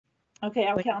Okay,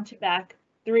 I'll count you back.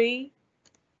 3,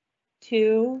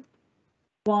 2,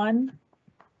 1.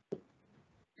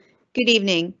 Good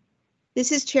evening.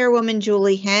 This is Chairwoman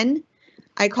Julie Henn.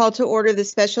 I call to order the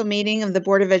special meeting of the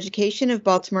Board of Education of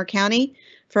Baltimore County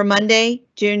for Monday,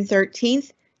 June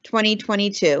 13th,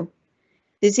 2022.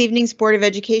 This evening's Board of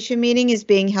Education meeting is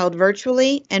being held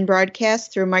virtually and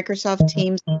broadcast through Microsoft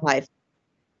Teams Live.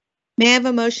 May I have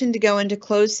a motion to go into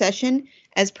closed session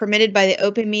as permitted by the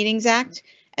Open Meetings Act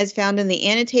as found in the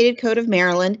Annotated Code of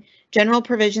Maryland, General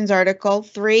Provisions Article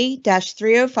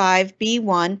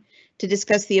 3-305B1 to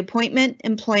discuss the appointment,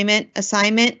 employment,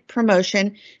 assignment,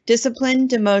 promotion, discipline,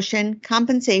 demotion,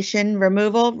 compensation,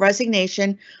 removal,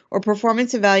 resignation, or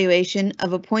performance evaluation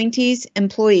of appointees,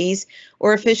 employees,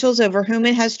 or officials over whom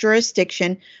it has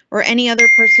jurisdiction, or any other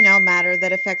personnel matter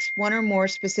that affects one or more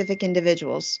specific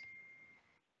individuals.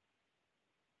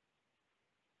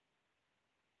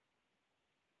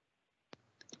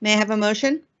 May I have a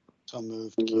motion? So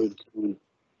moved.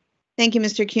 Thank you,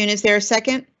 Mr. Kuhn. Is there a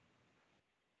second?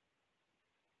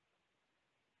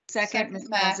 Second, Ms.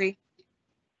 Causey.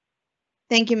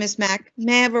 Thank you, Ms. Mack.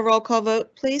 May I have a roll call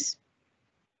vote, please?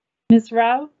 Ms.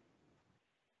 Rowe?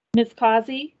 Ms.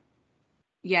 Causey?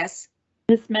 Yes.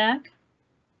 Ms. Mack?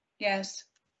 Yes.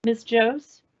 Ms.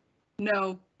 Jose?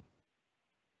 No.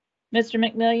 Mr.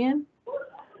 McMillian?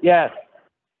 Yes.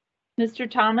 Mr.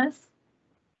 Thomas?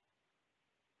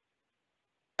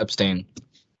 Abstain.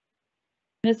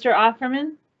 Mr.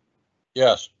 Offerman?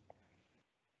 Yes.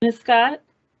 Ms. Scott?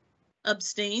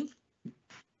 Abstain?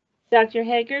 Dr.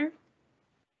 Hager?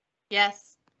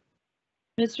 Yes.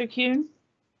 Mr. Kuhn?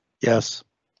 Yes.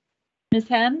 Ms.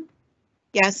 Henn?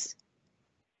 Yes.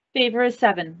 Favor is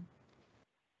 7.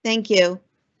 Thank you.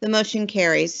 The motion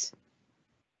carries.